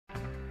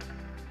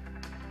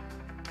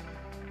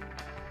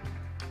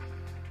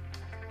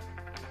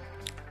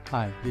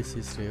Hi, this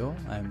is Rio.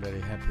 I'm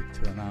very happy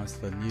to announce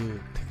the new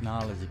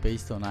technology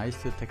based on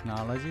iStudio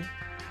technology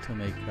to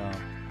make a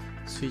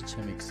switcher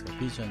mixer,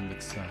 vision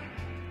mixer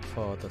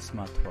for the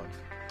smart work.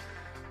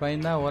 Right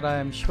now what I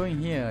am showing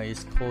here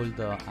is called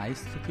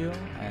iStudio,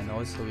 and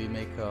also we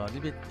make a little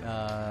bit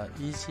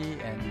easy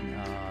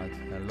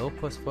and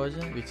low-cost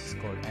version which is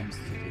called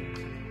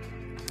mStudio.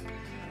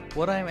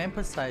 What I'm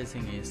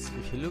emphasizing is,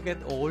 if you look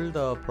at all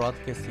the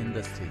broadcast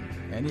industry,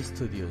 any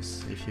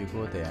studios, if you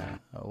go there,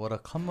 what a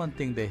common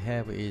thing they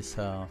have is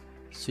a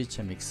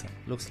switcher mixer.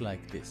 Looks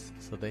like this.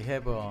 So they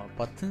have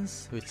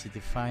buttons which is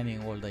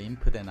defining all the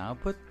input and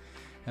output,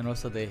 and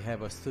also they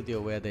have a studio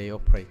where they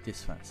operate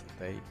this one. So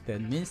that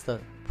means the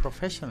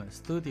professional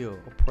studio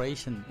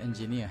operation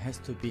engineer has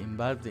to be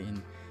involved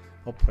in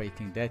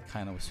operating that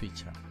kind of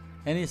switcher.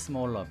 Any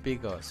smaller,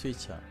 bigger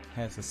switcher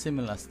has a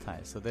similar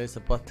style. So there's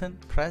a button,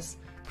 press,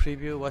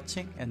 preview,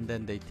 watching, and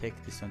then they take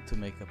this one to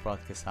make a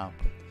broadcast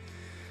output.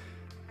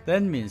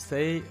 That means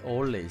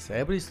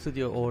every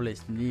studio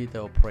always need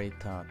the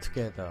operator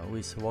together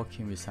with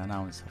working with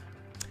announcer.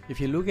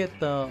 If you look at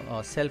the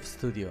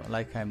self-studio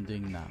like I'm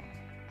doing now,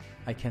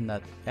 I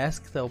cannot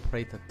ask the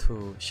operator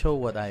to show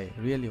what I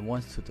really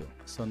want to do.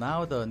 So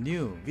now the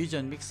new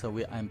vision mixer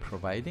I'm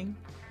providing,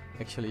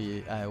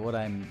 actually what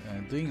I'm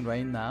doing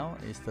right now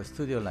is the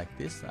studio like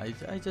this.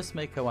 I just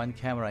make a one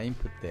camera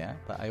input there,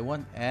 but I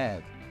want to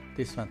add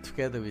this one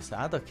together with the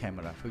other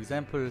camera. For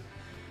example,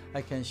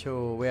 I can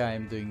show where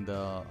I'm doing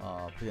the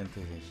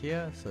presentation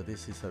here. So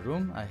this is a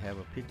room. I have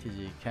a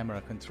PTG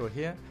camera control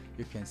here.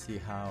 You can see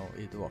how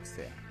it works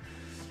there.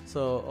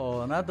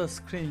 So another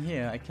screen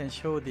here, I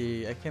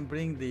can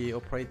bring the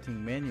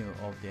operating menu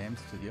of the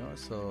mStudio.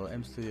 So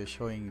mStudio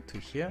showing to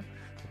here,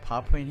 the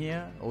PowerPoint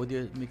here,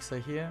 audio mixer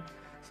here.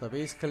 So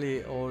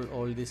basically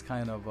all this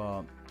kind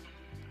of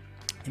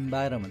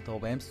environment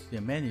of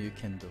mStudio menu you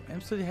can do.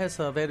 mStudio has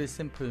a very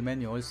simple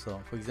menu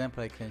also. For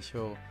example, I can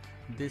show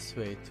this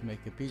way to make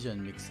a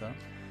vision mixer.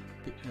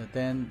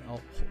 Then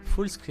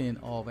full screen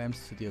of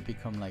mStudio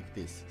become like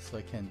this. So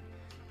I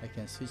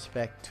can switch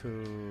back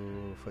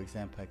to, for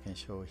example, I can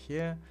show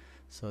here.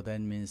 So that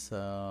means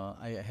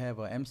I have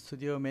a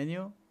mStudio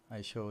menu.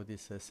 I show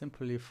this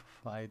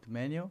simplified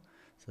menu.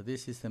 So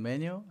this is the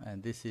menu,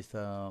 and this is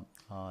the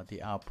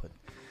output.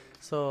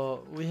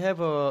 So we have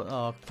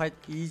a quite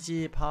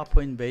easy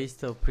PowerPoint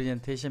based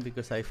presentation,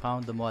 because I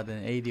found more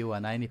than 80 or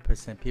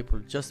 90% people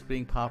just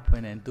bring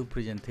PowerPoint and do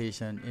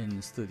presentation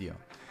in studio.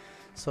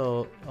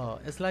 So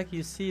it's like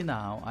you see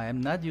now, I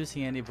am not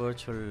using any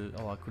virtual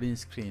or green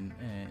screen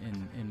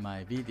in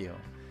my video.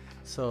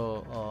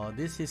 So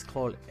this is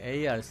called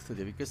ARVR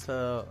Studio, because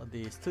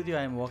the studio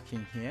I'm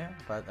working here,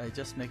 but I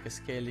just make a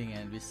scaling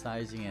and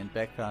resizing and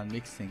background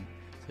mixing.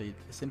 So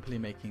it's simply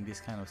making this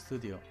kind of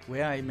studio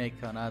where I make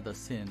another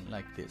scene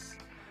like this.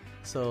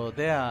 So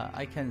there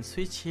I can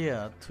switch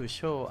here to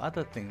show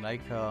other things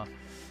like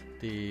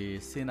the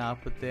scene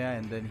output there,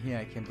 and then here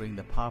I can bring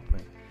the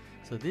PowerPoint.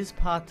 So this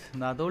part,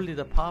 not only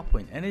the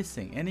PowerPoint,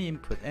 anything, any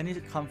input, any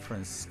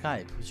conference,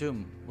 Skype,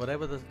 Zoom,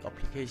 whatever the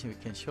application we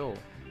can show,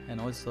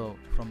 and also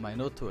from my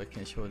notebook I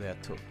can show there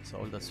too. So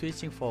all the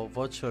switching for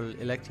virtual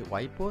electric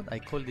whiteboard, I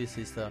call this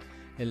is the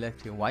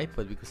electric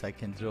whiteboard because I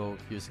can draw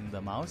using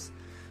the mouse.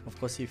 Of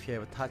course, if you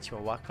have a touch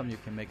or Wacom, you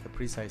can make a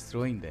precise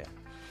drawing there.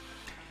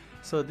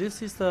 So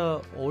this is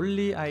the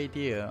only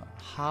idea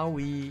how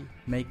we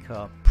make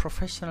a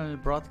professional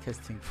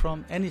broadcasting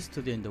from any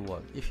studio in the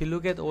world. If you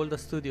look at all the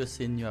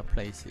studios in your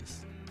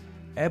places,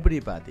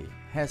 everybody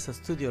has a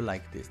studio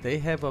like this. They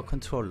have a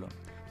controller,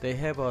 they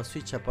have a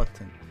switcher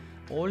button.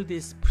 All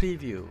this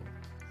preview,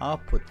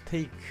 output,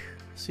 take,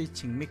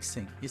 switching,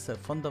 mixing is the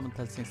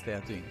fundamental things they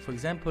are doing. For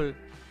example,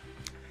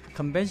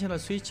 conventional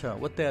switcher,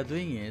 what they are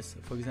doing is,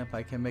 for example,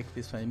 I can make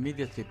this one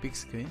immediately big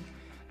screen,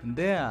 and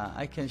there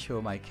I can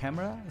show my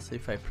camera. So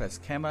if I press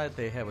camera,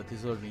 they have a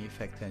dissolving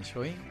effect and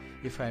showing.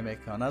 If I make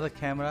another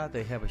camera,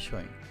 they have a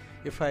showing.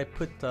 If I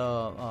put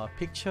a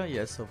picture,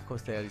 yes, of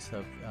course there is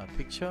a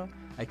picture.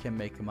 I can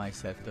make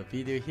myself the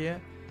video here,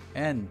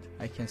 and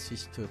I can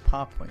switch to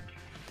PowerPoint.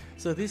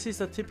 So this is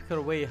a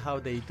typical way how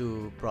they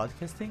do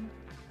broadcasting.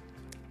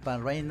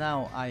 But right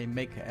now I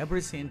make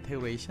everything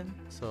integration.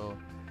 So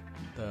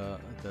the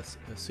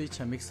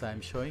switcher mixer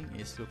I'm showing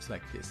looks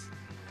like this.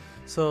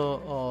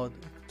 So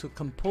to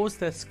compose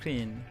that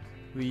screen,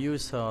 we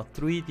use a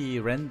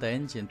 3D render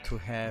engine to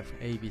have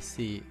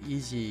ABC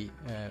easy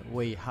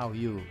way how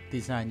you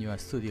design your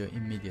studio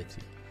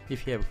immediately.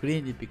 If you have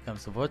green, it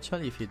becomes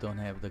virtual. If you don't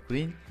have the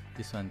green,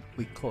 this one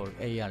we call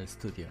ARVR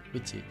Studio,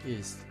 which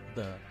is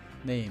the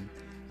name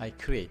I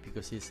create,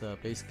 because it's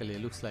basically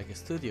looks like a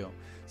studio.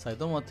 So I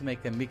don't want to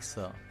make a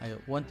mixer. I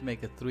want to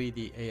make a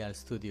 3D ARVR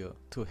Studio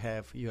to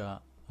have your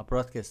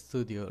broadcast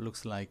studio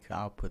looks like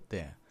output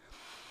there.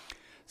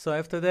 So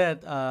after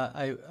that,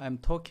 I'm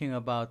talking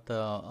about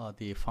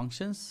the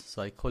functions.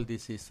 So I call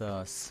this is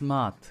a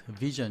smart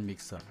vision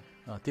mixer.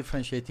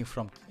 Differentiating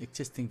from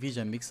existing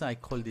vision mixer, I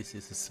call this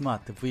is a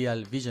smart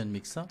VR vision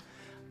mixer.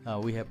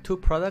 We have two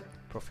products,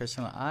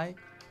 Professional I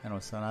and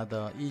also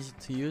another easy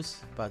to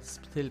use but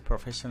still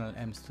professional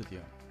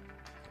mStudio.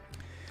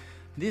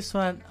 This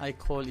one I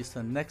call is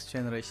the next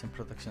generation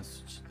production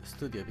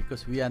studio,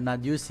 because we are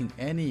not using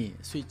any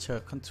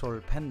switcher control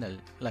panel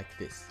like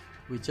this.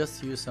 We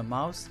just use a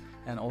mouse,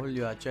 and all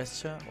your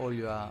gesture, all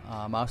your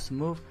mouse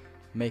move,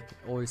 make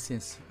all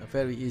scenes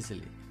very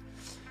easily.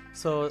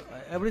 So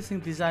everything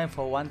designed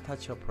for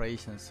one-touch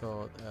operation.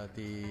 So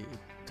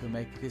to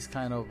make this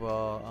kind of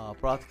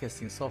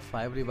broadcasting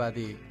software,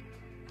 everybody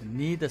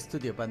need a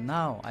studio. But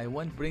now I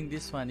won't bring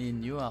this one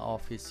in your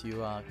office,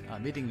 your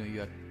meeting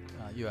room,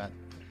 your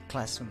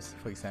classrooms,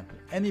 for example.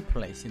 Any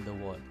place in the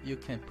world, you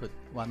can put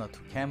 1 or 2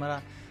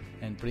 camera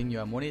and bring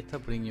your monitor,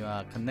 bring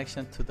your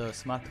connection to the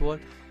smart world.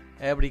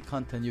 Every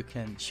content you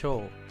can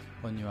show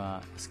on your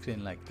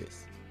screen like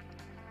this.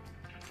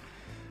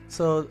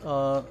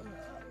 So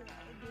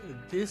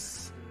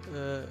this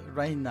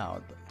right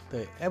now,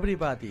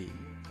 everybody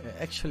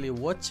actually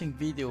watching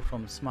video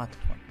from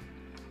smartphone,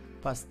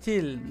 but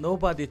still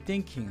nobody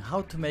thinking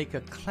how to make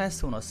a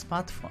class on a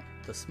smartphone.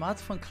 The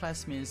smartphone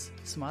class means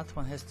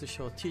smartphone has to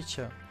show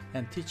teacher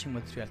and teaching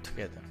material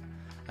together.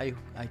 I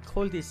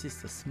call this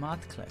is the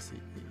smart class.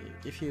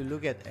 If you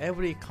look at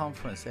every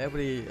conference,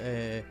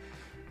 every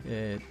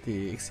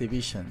the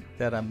exhibition,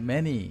 there are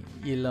many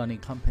e-learning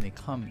company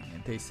coming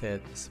and they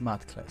said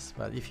smart class.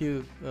 But if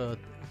you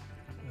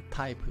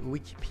type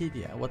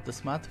Wikipedia what the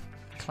smart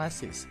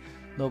class is,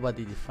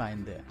 nobody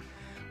defined there.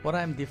 What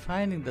I'm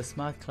defining the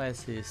smart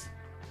class is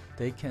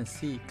they can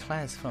see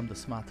class from the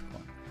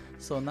smartphone.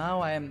 So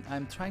now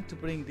I'm trying to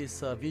bring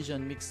this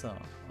vision mixer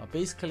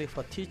basically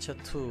for teacher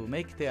to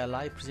make their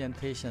live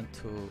presentation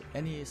to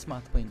any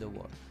smartphone in the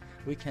world.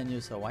 We can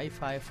use a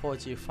Wi-Fi,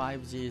 4G,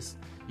 5G,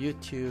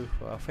 YouTube,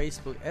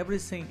 Facebook.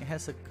 Everything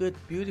has a good,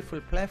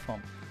 beautiful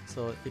platform.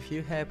 So if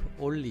you have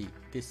only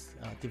this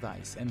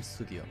device,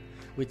 mStudio,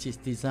 which is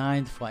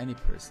designed for any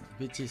person,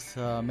 which is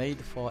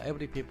made for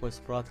every people's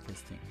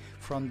broadcasting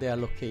from their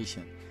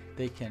location,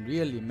 they can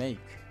really make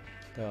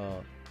the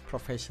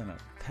professional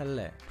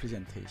tele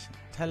presentation.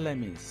 Tele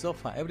means, so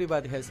far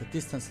everybody has a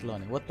distance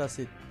learning. What does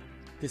it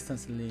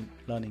distance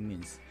learning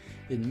means?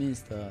 It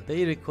means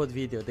they record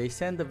video, they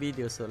send the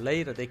video, so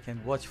later they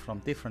can watch from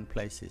different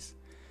places.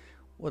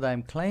 What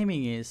I'm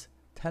claiming is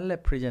tele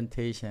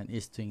presentation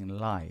is doing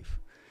live.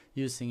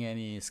 Using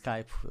any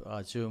Skype,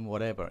 Zoom,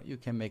 whatever, you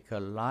can make a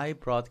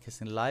live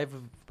broadcasting, live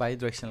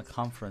bidirectional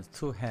conference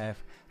to have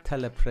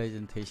tele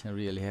presentation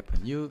really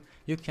happen. You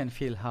can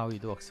feel how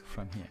it works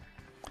from here.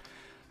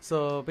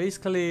 So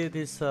basically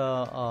this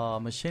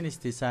machine is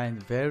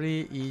designed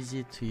very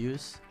easy to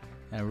use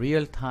and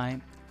real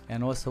time,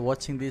 and also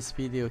watching this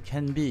video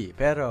can be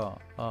better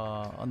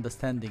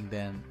understanding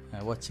than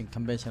watching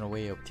conventional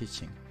way of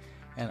teaching.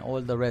 And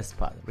all the rest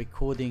part,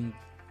 recording,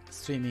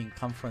 streaming,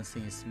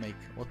 conferencing is made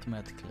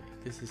automatically.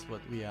 This is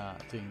what we are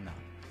doing now.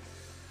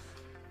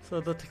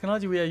 So the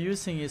technology we are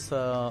using is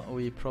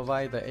we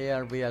provide the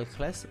ARVR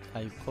class.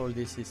 I call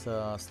this is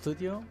a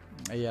studio,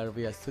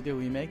 ARVR Studio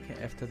we make.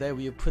 After that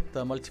we put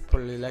the multiple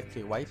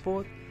electric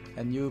whiteboard,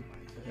 and you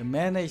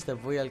manage the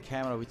VR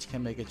camera, which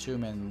can make a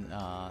zoom and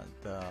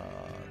the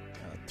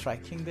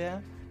tracking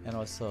there, and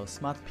also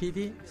smart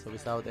PD. So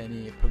without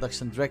any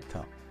production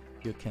director,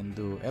 you can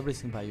do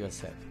everything by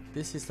yourself.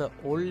 This is the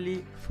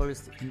only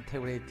first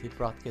integrated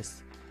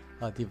broadcast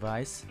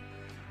device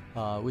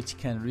which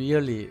can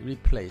really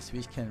replace,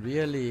 which can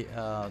really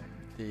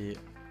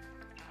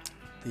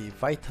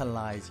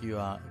vitalize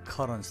your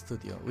current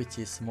studio, which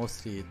is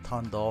mostly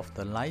turned off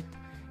the light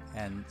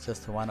and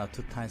just 1 or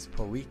 2 times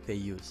per week they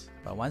use.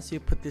 But once you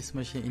put this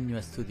machine in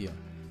your studio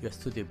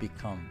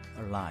become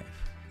alive.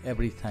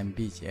 Every time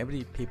busy,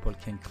 every people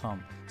can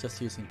come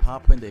just using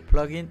PowerPoint. They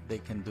plug in, they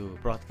can do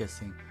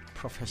broadcasting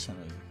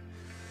professionally.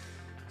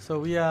 So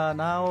we are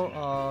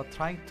now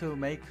trying to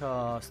make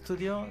a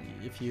studio.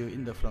 If you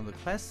from the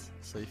class,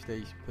 so if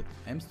they put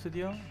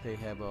mStudio, they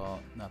have a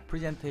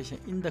presentation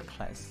in the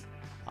class,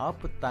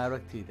 output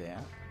directly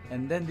there,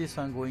 and then this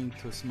one going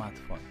to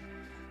smartphone.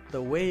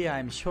 The way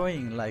I'm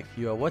showing, like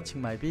you are watching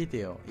my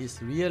video,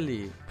 is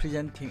really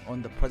presenting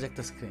on the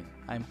projector screen.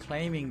 I'm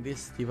claiming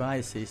this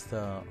device is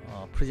the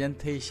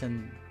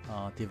presentation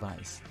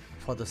device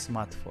for the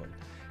smartphone.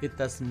 It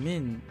doesn't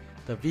mean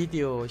the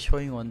video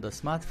showing on the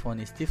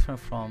smartphone is different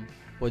from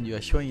what you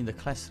are showing in the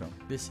classroom.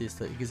 This is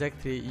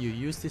exactly, you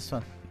use this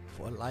one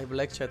for a live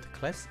lecture at the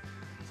class,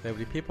 so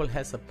every people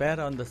has a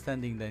better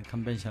understanding than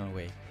conventional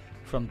way.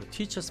 From the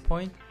teacher's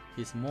point,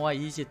 it's more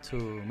easy to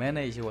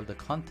manage all the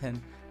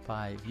content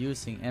by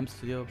using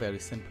mStudio very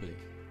simply.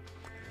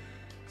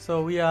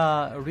 So we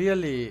are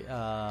really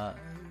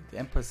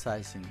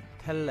emphasizing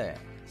tele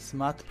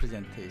smart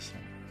presentation.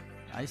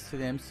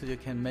 iStudio, mStudio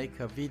can make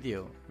a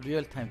video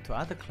real time to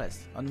other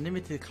class.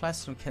 Unlimited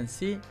classroom can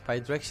see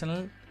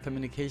bidirectional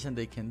communication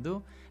they can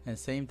do, and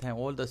same time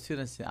all the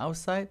students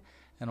outside,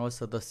 and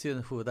also the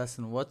student who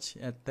doesn't watch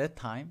at that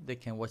time, they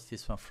can watch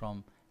this one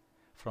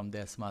from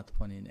their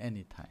smartphone in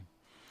any time.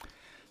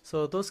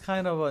 So those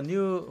kind of a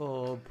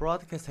new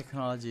broadcast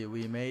technology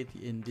we made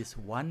in this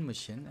one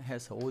machine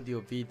has audio,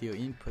 video,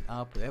 input,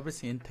 output,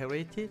 everything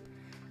integrated.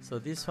 So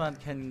this one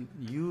can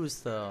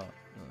use the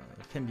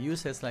can be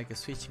used as like a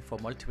switching for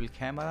multiple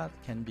camera,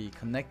 can be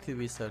connected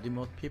with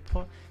remote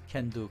people,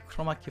 can do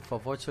chroma key for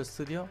Virtual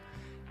Studio,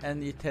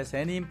 and it has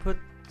any input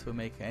to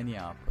make any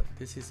output.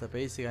 This is a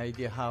basic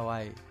idea how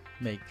I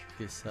make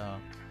this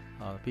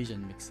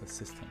vision mixer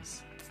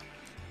systems.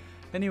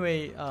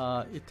 Anyway,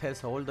 it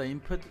has all the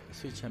input,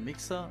 switcher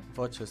mixer,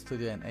 Virtual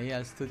Studio and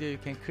ARVR Studio you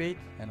can create,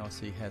 and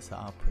also it has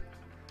output.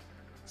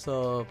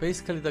 So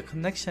basically the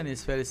connection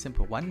is very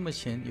simple. One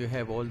machine, you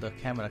have all the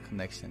camera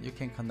connection. You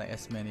can connect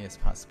as many as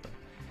possible.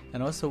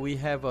 And also we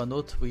have a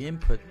notebook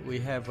input. We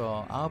have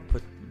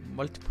output,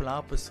 multiple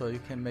outputs, so you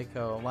can make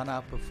one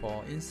output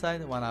for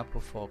inside, one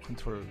output for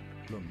control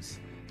rooms.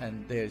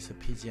 And there is a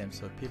PGM,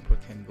 so people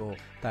can go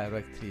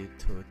directly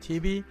to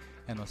TV,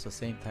 and also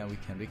same time we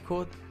can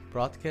record,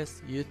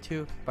 broadcast,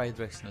 YouTube,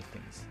 bidirectional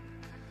things.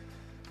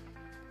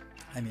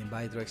 I mean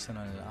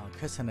bidirectional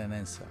question and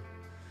answer.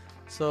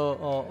 So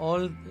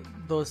all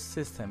those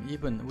systems,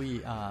 even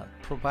we are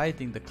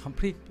providing the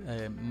complete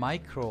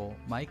micro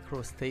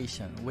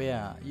station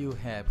where you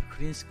have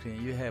green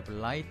screen, you have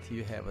light,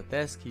 you have a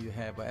desk, you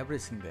have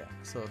everything there.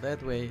 So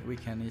that way we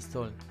can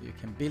install, you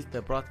can build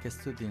the broadcast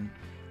studio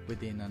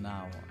within an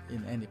hour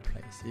in any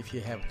place if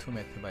you have 2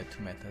 meter by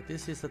 2 meter.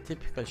 This is a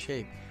typical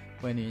shape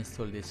when you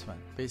install this one.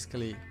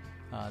 Basically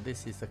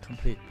this is a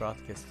complete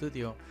broadcast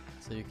studio,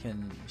 so you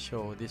can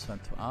show this one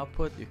to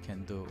output, you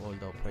can do all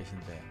the operation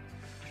there.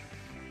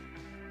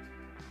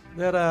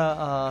 There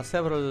are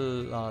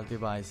several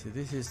devices.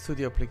 This is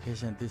studio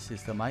application, this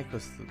is the micro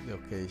studio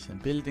application.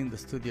 Building the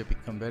studio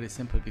become very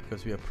simple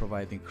because we are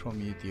providing Chrome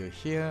video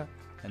here,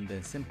 and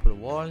then simple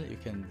wall. You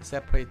can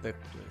separate the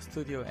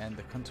studio and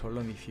the control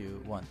room if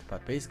you want,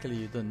 but basically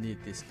you don't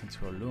need this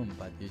control room,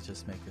 but you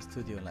just make a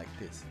studio like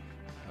this.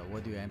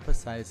 What you're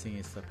emphasizing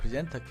is the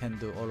presenter can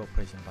do all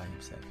operation by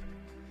himself.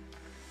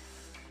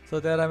 So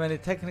there are many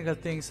technical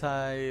things.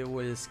 I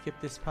will skip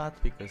this part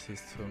because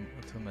it's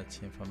too much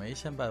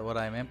information, but what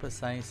I'm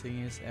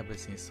emphasizing is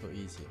everything is so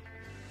easy.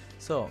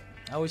 So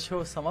I will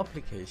show some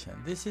application.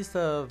 This is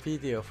the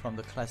video from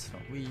the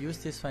classroom. We use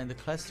this one in the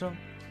classroom,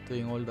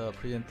 doing all the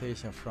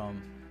presentation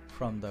from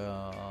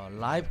the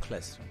live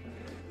classroom.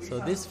 So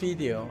this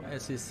video,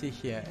 as you see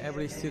here,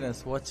 every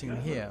student's watching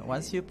here.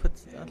 Once you put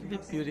a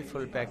little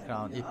beautiful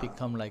background, it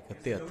becomes like a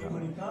theater.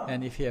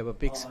 And if you have a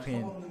big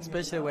screen,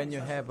 especially when you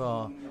have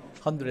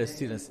 100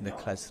 students in the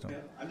classroom,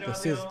 the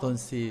students don't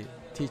see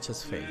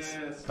teacher's face.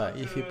 But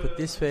if you put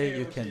this way,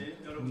 you can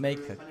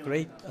make a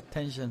great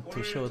attention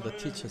to show the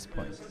teacher's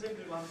point.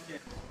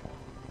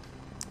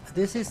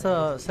 This is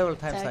several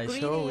times I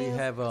show. We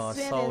have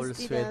Seoul,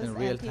 Sweden,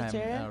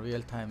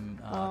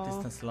 real-time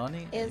distance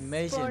learning.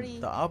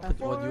 Imagine the output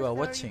what you are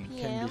watching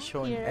can be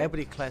shown in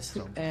every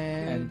classroom,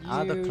 and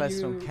other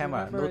classroom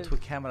camera,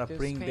 notebook camera,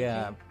 bring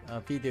their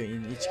video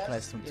in each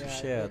classroom to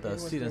share the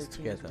students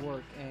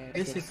together.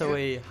 This is the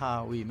way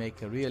how we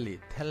make a really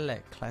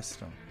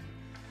tele-classroom.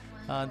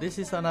 This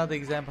is another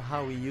example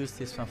how we use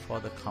this one for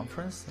the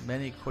conference.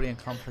 Many Korean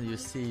conferences you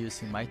see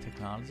using my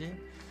technology.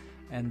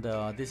 And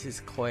this is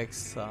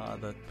coax,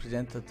 the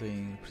presenter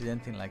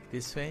presenting like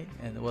this way.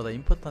 And what the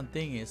important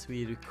thing is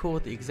we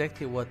record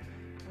exactly what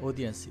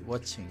audience is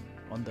watching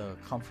on the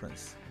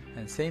conference.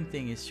 And same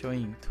thing is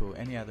showing to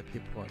any other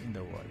people in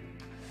the world.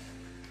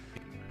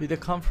 With the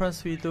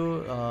conference we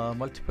do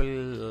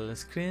multiple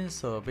screens.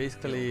 So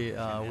basically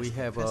we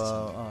have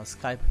a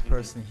Skype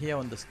person here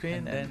on the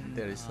screen, and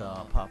there is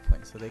a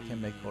PowerPoint, so they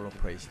can make all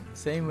operations.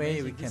 Same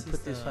way we can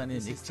put this one in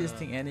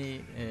existing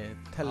any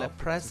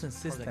telepresence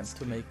system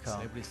to make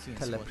a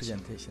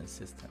telepresentation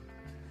system.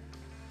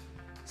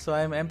 So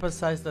I'm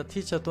emphasizing the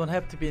teacher don't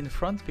have to be in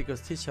front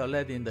because teacher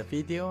already in the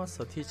video,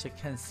 so teacher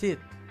can sit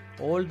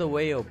all the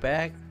way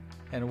back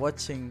and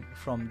watching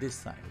from this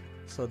side.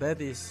 So that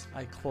is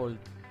I call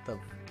the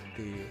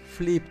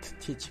flipped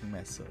teaching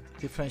method.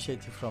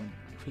 Differentiated from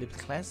flipped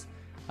class,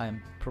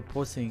 I'm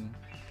proposing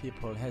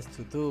people has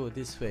to do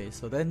this way.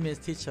 So that means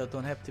teacher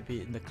don't have to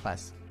be in the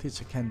class.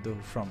 Teacher can do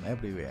from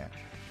everywhere.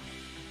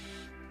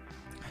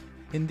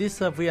 In this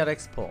VR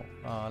Expo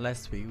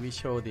last week, we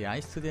showed the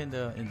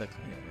iStudio in the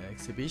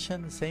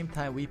exhibition. Same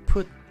time, we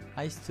put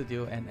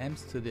iStudio and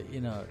mStudio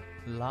in a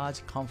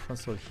large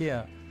conference hall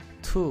here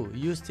to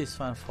use this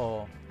one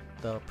for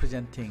the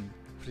presentation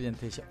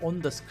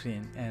on the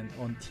screen and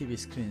on TV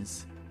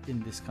screens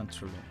in this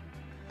control room.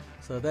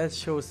 So that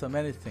shows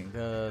many things.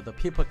 The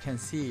people can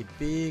see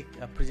big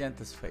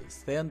presenter's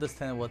face. They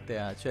understand what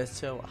their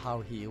gesture, how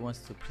he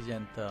wants to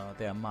present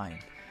their mind.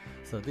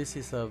 So this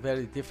is a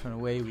very different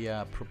way we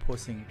are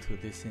proposing to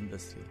this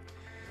industry.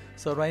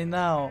 So right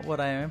now, what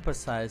I am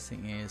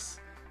emphasizing is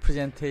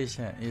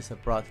presentation is a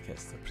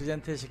broadcast. The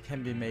presentation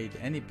can be made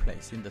any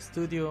place, in the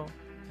studio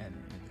and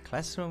in the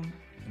classroom,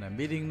 in a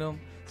meeting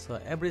room. So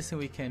everything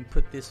we can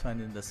put this one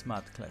in the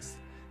smart class.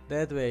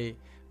 That way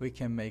we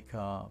can make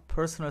a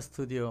personal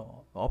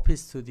studio,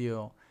 office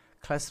studio,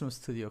 classroom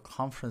studio,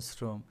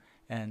 conference room,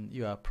 and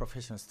your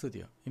professional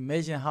studio.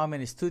 Imagine how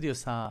many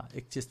studios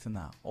exist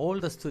now. All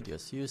the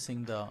studios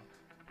using the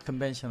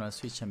conventional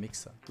switcher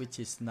mixer, which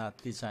is not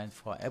designed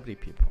for every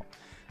people.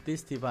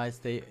 this device,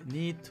 they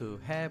need to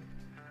have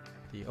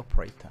the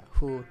operator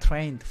who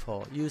trained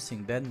for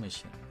using that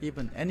machine.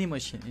 Even any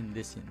machine in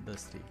this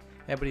industry,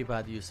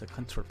 everybody uses a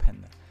control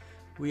panel.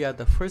 We are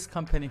the first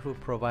company who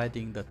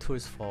providing the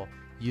tools for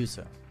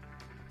user,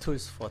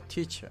 tools for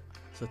teacher.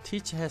 So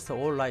teacher has the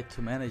all right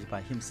to manage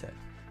by himself.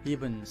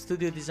 Even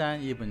studio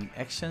design, even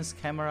actions,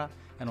 camera,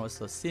 and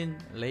also scene,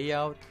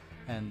 layout,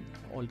 and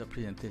all the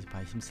presentation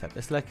by himself.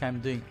 It's like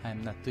I'm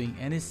not doing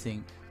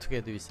anything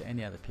together with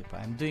any other people.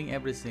 I'm doing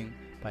everything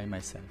by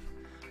myself.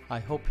 I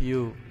hope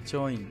you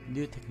join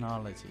new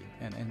technology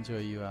and enjoy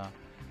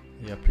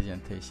your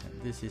presentation.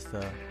 This is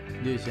the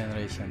new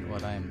generation,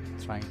 what I'm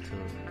trying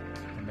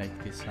to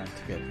make this one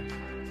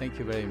together. Thank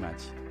you very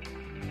much.